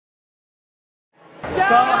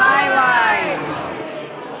Go Highline!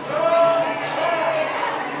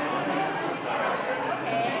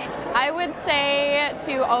 I would say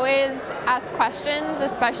to always ask questions,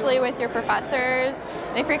 especially with your professors.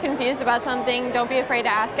 And if you're confused about something, don't be afraid to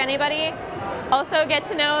ask anybody. Also, get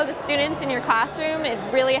to know the students in your classroom. It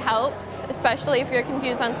really helps, especially if you're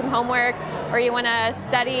confused on some homework or you want to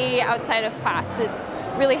study outside of class. It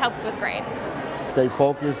really helps with grades. Stay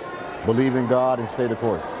focused, believe in God, and stay the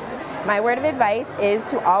course. My word of advice is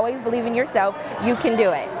to always believe in yourself. You can do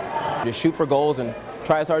it. Just shoot for goals and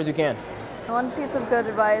try as hard as you can. One piece of good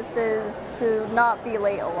advice is to not be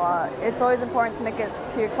late a lot. It's always important to make it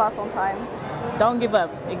to your class on time. Don't give up.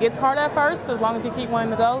 It gets hard at first, but as long as you keep wanting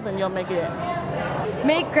to go, then you'll make it in.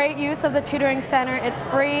 Make great use of the tutoring center. It's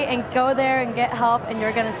free, and go there and get help, and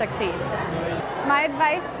you're going to succeed. My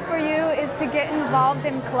advice for you is to get involved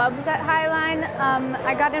in clubs at Highline.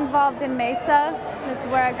 I got involved in Mesa. This is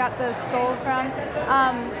where I got the stole from.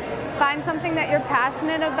 Find something that you're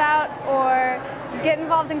passionate about, or get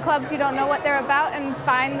involved in clubs you don't know what they're about and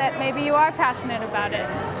find that maybe you are passionate about it.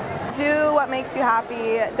 Do what makes you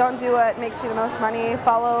happy. Don't do what makes you the most money.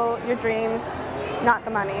 Follow your dreams, not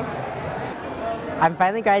the money. I'm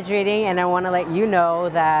finally graduating, and I want to let you know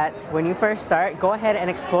that when you first start, go ahead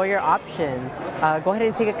and explore your options. Go ahead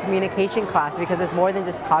and take a communication class, because it's more than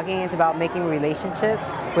just talking. It's about making relationships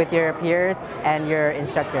with your peers and your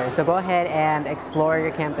instructors. So go ahead and explore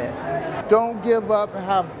your campus. Don't give up,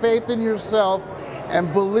 have faith in yourself,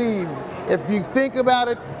 and believe. If you think about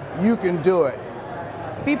it, you can do it.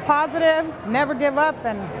 Be positive, never give up,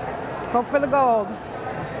 and hope for the gold.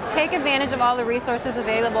 Take advantage of all the resources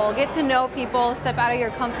available. Get to know people, step out of your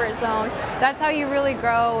comfort zone. That's how you really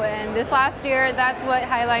grow, and this last year, that's what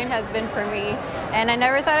Highline has been for me. And I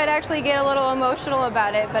never thought I'd actually get a little emotional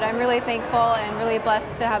about it, but I'm really thankful and really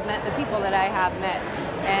blessed to have met the people that I have met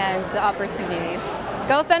and the opportunities.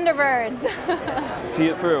 Go Thunderbirds! See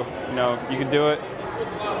it through. You know, you can do it.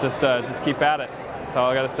 Just keep at it. That's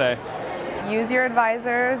all I gotta say. Use your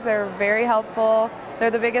advisors. They're very helpful. They're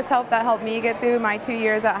the biggest help that helped me get through my 2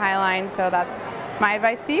 years at Highline, so that's my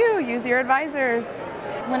advice to you. Use your advisors.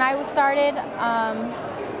 When I started,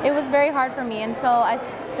 it was very hard for me until I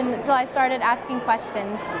started asking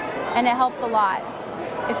questions, and it helped a lot.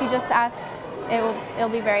 If you just ask, it'll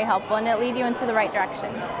be very helpful, and it'll lead you into the right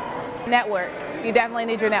direction. Network. You definitely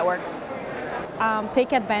need your networks.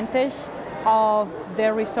 Take advantage of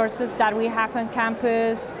the resources that we have on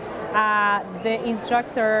campus. The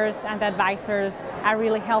instructors and the advisors are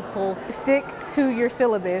really helpful. Stick to your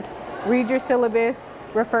syllabus. Read your syllabus,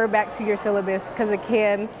 refer back to your syllabus, because it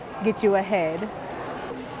can get you ahead.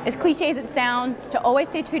 As cliche as it sounds, to always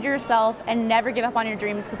stay true to yourself and never give up on your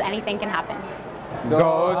dreams, because anything can happen.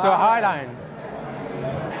 Go to Highline!